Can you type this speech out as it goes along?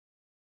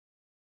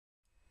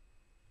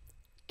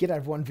G'day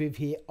everyone, Viv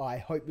here. I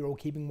hope you're all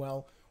keeping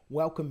well.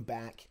 Welcome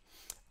back.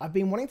 I've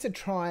been wanting to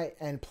try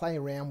and play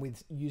around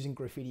with using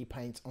graffiti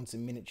paints on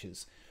some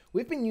miniatures.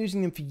 We've been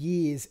using them for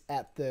years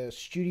at the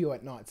studio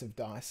at Knights of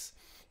Dice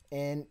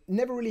and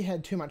never really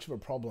had too much of a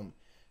problem.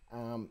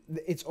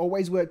 It's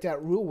always worked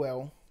out real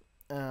well,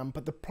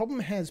 but the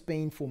problem has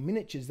been for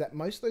miniatures that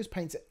most of those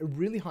paints are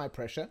really high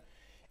pressure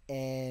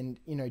and,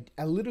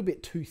 a little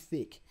bit too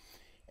thick.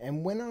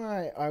 And when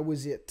I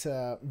was at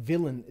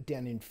Villain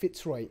down in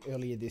Fitzroy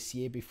earlier this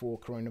year before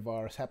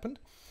coronavirus happened,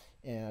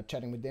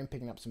 chatting with them,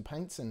 picking up some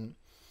paints, and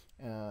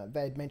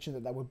they had mentioned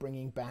that they were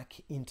bringing back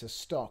into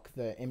stock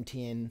the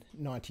MTN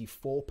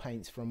 94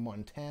 paints from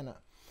Montana.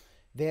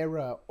 They're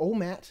all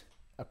matte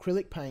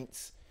acrylic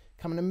paints,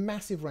 come in a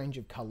massive range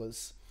of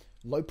colours,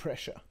 low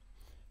pressure.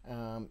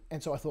 And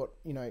so I thought,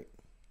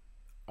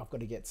 I've got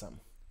to get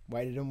some.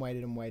 Waited and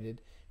waited and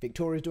waited.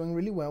 Victoria's doing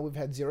really well. We've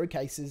had 0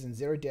 cases and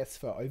 0 deaths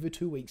for over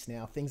 2 weeks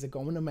now. Things are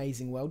going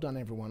amazing. Well done,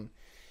 everyone.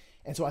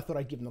 And so I thought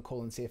I'd give them a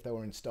call and see if they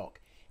were in stock.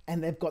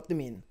 And they've got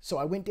them in. So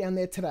I went down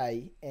there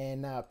today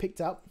and picked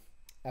up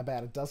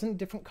about a dozen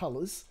different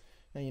colours.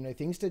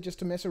 Things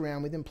to mess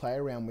around with and play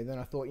around with. And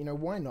I thought,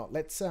 why not?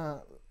 Let's try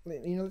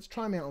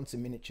them out on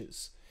some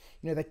miniatures.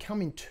 They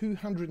come in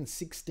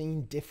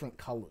 216 different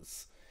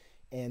colours.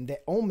 And they're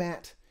all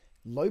matte,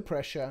 low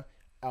pressure.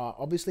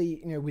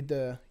 Obviously, with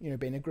the,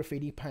 being a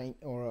graffiti paint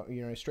or,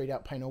 straight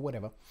out paint or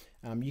whatever,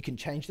 you can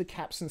change the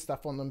caps and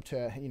stuff on them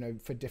to,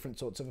 for different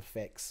sorts of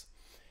effects.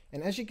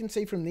 And as you can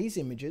see from these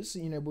images,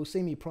 we'll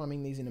see me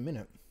priming these in a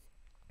minute.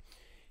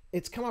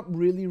 It's come up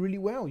really, really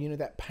well.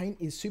 That paint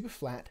is super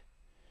flat,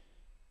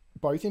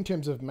 both in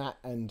terms of matte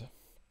and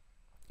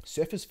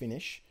surface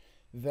finish,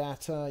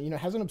 that,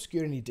 hasn't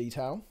obscured any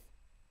detail.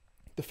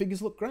 The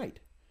figures look great.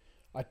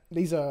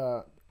 These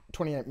are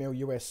 28mm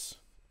US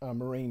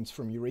Marines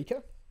from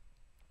Eureka,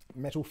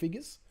 metal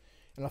figures,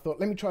 and I thought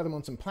let me try them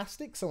on some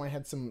plastic. So I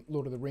had some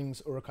Lord of the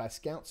Rings Uruk-hai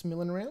Scouts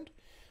milling around,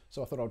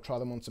 so I thought I'd try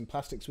them on some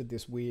plastics with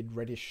this weird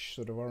reddish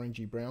sort of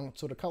orangey brown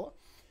sort of color.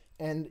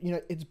 And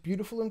it's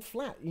beautiful and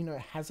flat.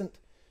 It hasn't,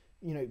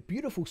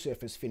 beautiful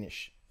surface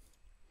finish.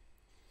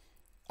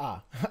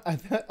 I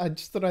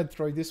just thought I'd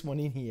throw this one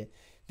in here.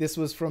 This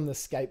was from the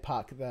skate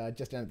park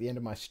just down at the end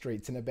of my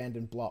street. It's an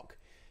abandoned block,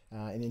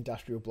 an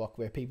industrial block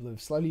where people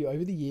have slowly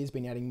over the years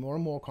been adding more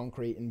and more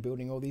concrete and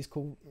building all these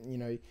cool,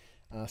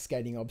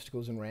 skating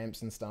obstacles and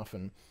ramps and stuff,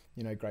 and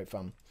great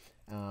fun.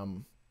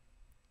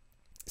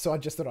 So I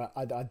just thought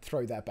I'd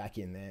throw that back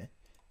in there.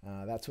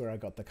 That's where I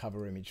got the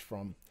cover image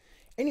from.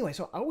 Anyway,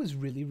 so I was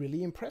really,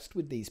 really impressed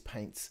with these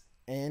paints.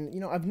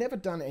 And, I've never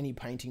done any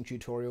painting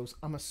tutorials.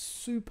 I'm a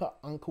super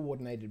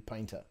uncoordinated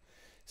painter.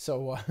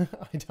 So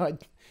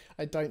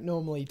I don't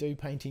normally do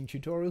painting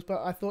tutorials,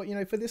 but I thought,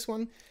 for this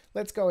one,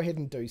 let's go ahead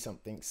and do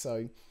something.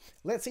 So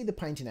let's see the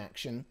paint in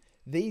action.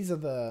 These are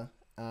the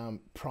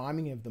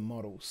priming of the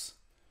models.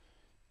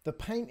 The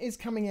paint is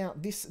coming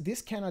out.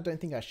 This can I don't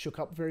think I shook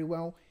up very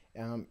well.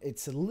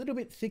 It's a little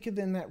bit thicker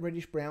than that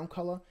reddish brown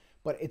color,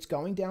 but it's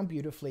going down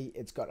beautifully.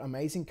 It's got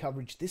amazing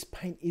coverage. This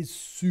paint is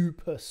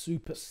super,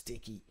 super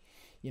sticky.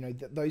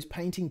 Those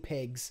painting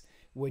pegs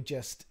were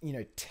just,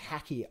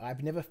 tacky.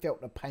 I've never felt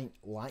a paint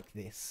like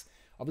this.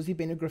 Obviously,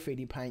 being a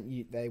graffiti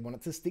paint, they want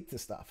it to stick to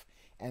stuff.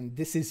 And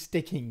this is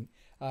sticking.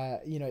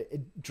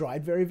 It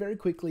dried very, very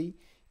quickly.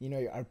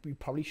 I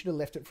probably should have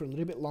left it for a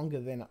little bit longer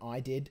than I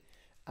did.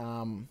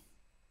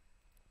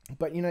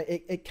 But,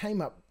 it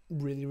came up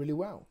really, really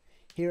well.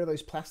 Here are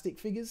those plastic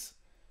figures.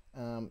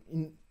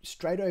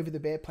 Straight over the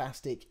bare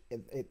plastic.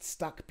 It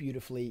stuck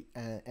beautifully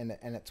and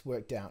it's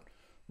worked out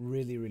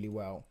really, really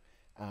well.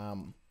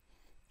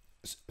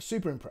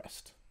 Super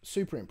impressed.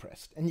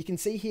 And you can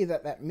see here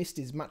that that mist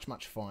is much,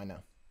 much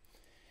finer.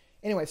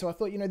 Anyway, so I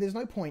thought, there's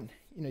no point,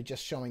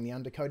 just showing the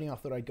undercoating. I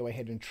thought I'd go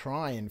ahead and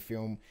try and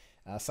film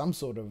some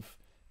sort of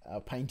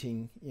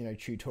painting,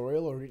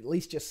 tutorial, or at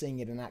least just seeing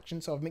it in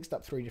action. So I've mixed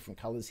up 3 different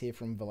colors here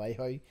from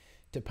Vallejo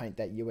to paint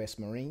that US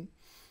Marine.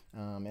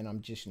 And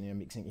I'm just,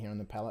 mixing it here on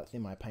the palette,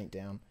 thin my paint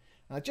down.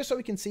 Just so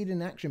we can see it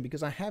in action,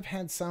 because I have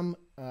had some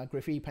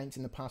graffiti paints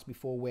in the past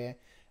before where,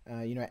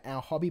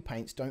 our hobby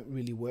paints don't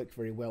really work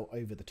very well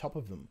over the top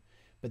of them.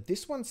 But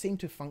this one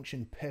seemed to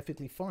function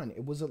perfectly fine.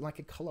 It was like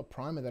a color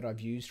primer that I've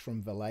used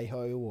from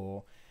Vallejo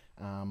or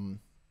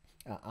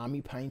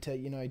Army Painter.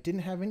 It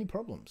didn't have any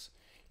problems.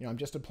 I'm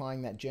just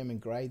applying that German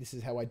grey. This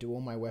is how I do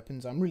all my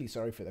weapons. I'm really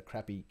sorry for the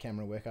crappy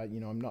camera work.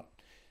 I'm not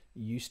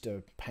used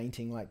to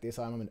painting like this.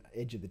 I'm an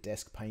edge of the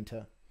desk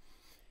painter.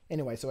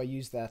 Anyway, so I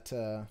used that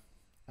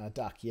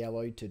dark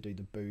yellow to do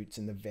the boots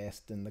and the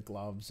vest and the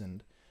gloves,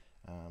 and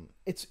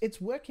it's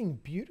working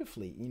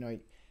beautifully.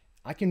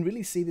 I can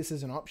really see this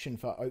as an option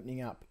for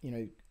opening up,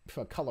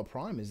 for color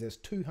primers. There's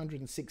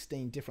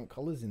 216 different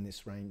colors in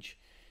this range.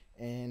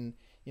 And,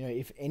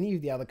 if any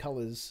of the other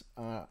colors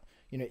are,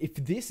 if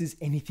this is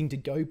anything to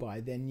go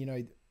by, then,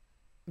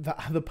 the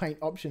other paint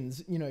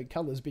options,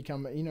 colors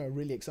become, a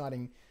really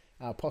exciting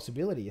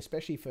possibility,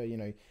 especially for,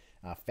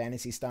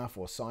 fantasy stuff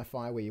or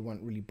sci-fi where you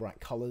want really bright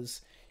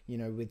colors.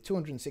 With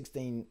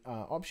 216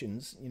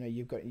 options,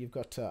 you've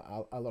got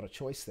a lot of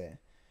choice there.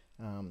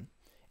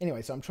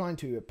 Anyway, so I'm trying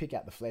to pick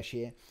out the flesh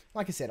here.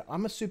 Like I said,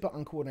 I'm a super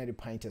uncoordinated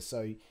painter,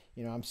 so,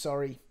 you know, I'm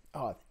sorry.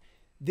 Oh,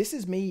 this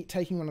is me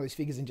taking one of those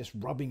figures and just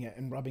rubbing it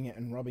and rubbing it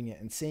and rubbing it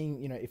and seeing,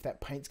 you know, if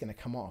that paint's going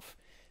to come off.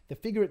 The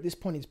figure at this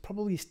point is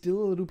probably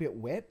still a little bit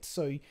wet,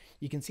 so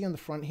you can see on the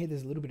front here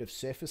there's a little bit of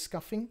surface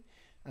scuffing,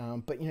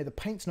 but, you know, the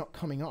paint's not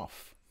coming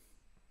off.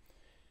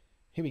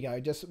 Here we go,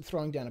 just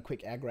throwing down a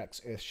quick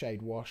Agrax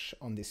Earthshade wash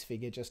on this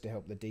figure just to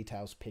help the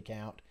details pick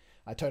out.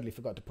 I totally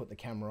forgot to put the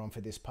camera on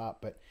for this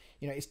part, but,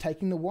 you know, it's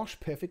taking the wash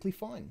perfectly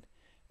fine.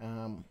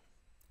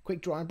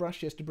 Quick dry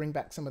brush just to bring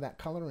back some of that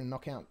color and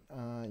knock out,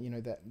 you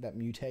know, that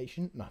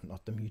mutation. No,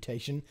 not the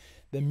mutation,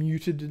 the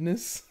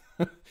mutedness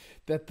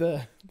that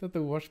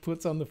the wash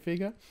puts on the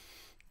figure.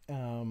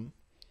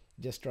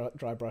 Just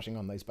dry brushing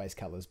on those base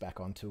colors back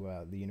onto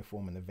the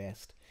uniform and the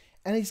vest.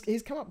 And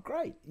he's come up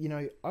great. You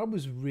know, I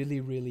was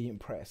really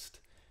impressed.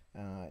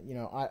 You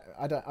know,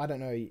 I don't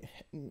know.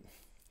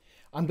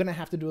 I'm going to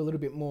have to do a little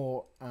bit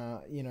more,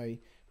 you know,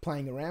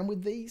 playing around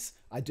with these.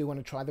 I do want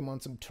to try them on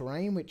some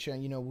terrain, which,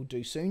 you know, we'll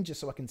do soon, just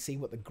so I can see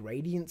what the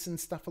gradients and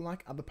stuff are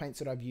like. Other paints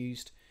that I've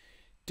used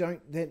you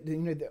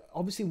know,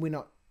 obviously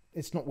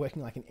it's not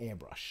working like an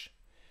airbrush,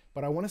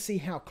 but I want to see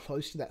how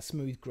close to that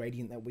smooth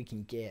gradient that we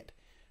can get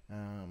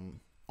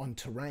on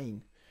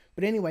terrain.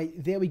 But anyway,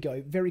 there we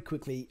go. Very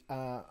quickly,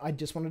 I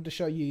just wanted to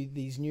show you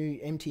these new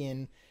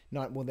MTN,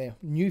 well, they're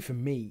new for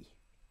me,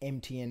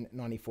 MTN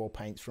 94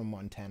 paints from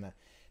Montana.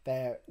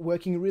 They're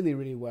working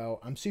really well.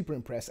 I'm super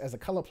impressed. As a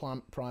color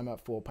primer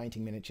for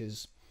painting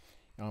miniatures,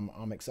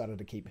 I'm excited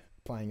to keep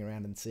playing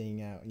around and seeing,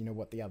 you know,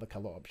 what the other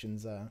color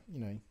options, you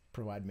know,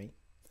 provide me.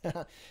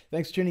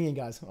 Thanks for tuning in,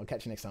 guys. I'll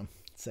catch you next time.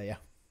 See ya.